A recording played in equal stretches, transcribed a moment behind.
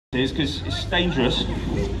because it's dangerous,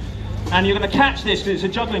 and you're going to catch this because it's a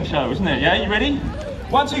juggling show, isn't it? Yeah, you ready?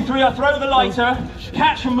 1, 2, 3. I throw the lighter.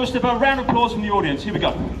 Catch from Mustafa. Round of applause from the audience. Here we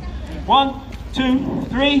go. 1, 2,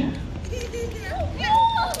 3.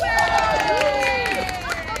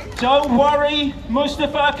 Don't worry,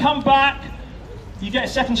 Mustafa. Come back. You get a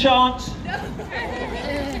second chance.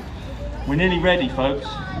 We're nearly ready, folks.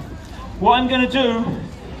 What I'm going to do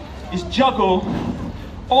is juggle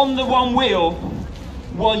on the one wheel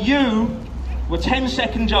while you,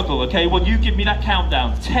 10-second juggle, okay? While you give me that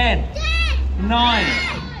countdown. 10, 9, 8.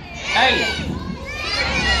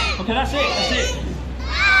 Okay, that's it.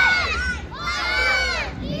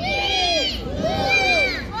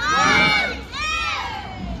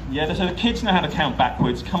 Yeah, so the kids know how to count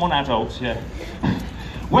backwards. Come on, adults, yeah.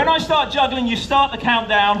 When I start juggling, you start the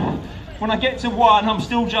countdown. When I get to 1, I'm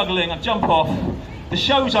still juggling, I jump off. The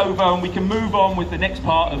show's over and we can move on with the next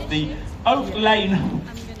part of the Oak Lane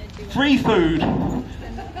free food.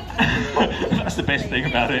 That's the best thing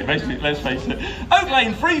about it, basically, let's face it. Oak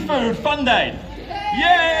Lane free food fun day.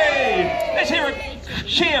 Yay! Let's hear a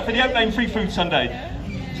cheer for the Oak Lane free food Sunday.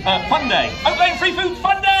 Fun day. Oak Lane free food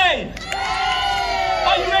fun day!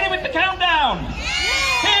 Are you ready with the countdown?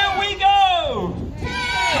 Here we go!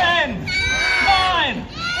 10, 9.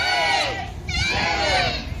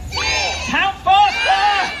 Count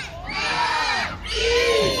faster!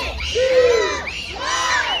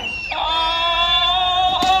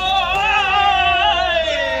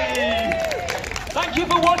 Thank you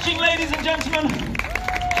for watching, ladies and gentlemen.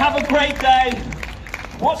 Have a great day.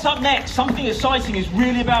 What's up next? Something exciting is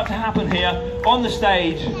really about to happen here on the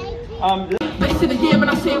stage. Best in the year when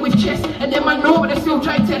I say it with chest, and then I know but they still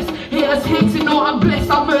try test. Haters hates, you know I'm blessed.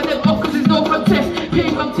 I'll murder them off cause there's no contest.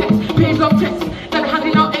 Page long text, then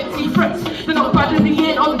handing out empty threats. They're not bad in the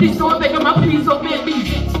end on this, so I'm begging my please don't make me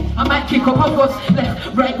get. I might kick up a fuss,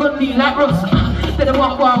 left, right, good knee like Russ. Then I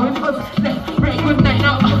walk wild with us, left, right, good night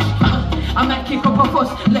now. I might kick up a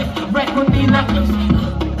fuss, left, right, good knee like Russ.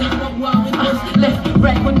 Then I walk wild with us, left,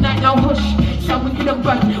 right, good night now, hush. So wicked and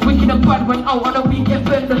bad when out on a weekend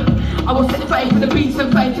bender. I will set fire to the beats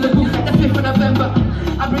and fire to the booth like the 5th of November.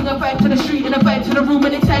 I bring a vibe to the street and a vibe to the room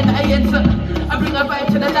anytime that I enter. I bring a vibe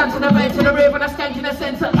to the dance and a vibe to the rave when I stand in the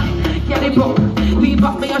centre. Get it broke, lean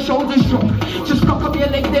back, make your shoulders drop. Just cock up your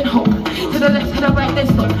leg then hop. To the left, to the right, then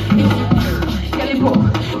stop. Get it broke,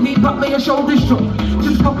 lean back, make your shoulders drop.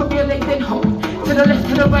 Just cock up your leg then hop. To the left,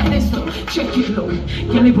 to the right, then stop. Check it, look.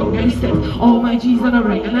 Get it broke, get it step. All my G's on the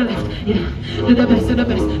right and the left. Yeah, they're the best of the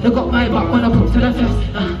best. They got my back when I put to the fest.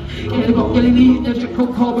 Yeah, they got Gilly Lee, the drip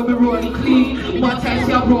from home, we rolling clean. One time,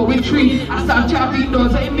 see I roll with 3. I start chopping,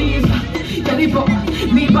 knows what it means. Get it broke,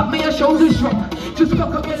 lean back, make your shoulders drop. Just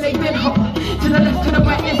cock up your leg, then hop. To the left, to the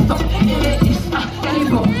right, then stop. Get it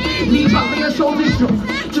broke, lean back, make your shoulders drop.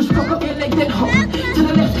 Just cock up your leg, then hop. To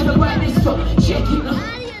the left, to the right, then stop. Check it.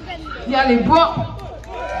 Yali Bro,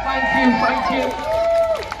 thank you.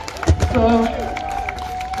 So,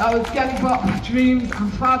 that was Gally Bop, Dreams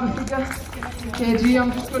and Father Figure. KG,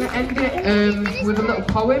 I'm just going to end it with a little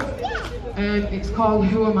poem. It's called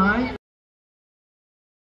Who Am I?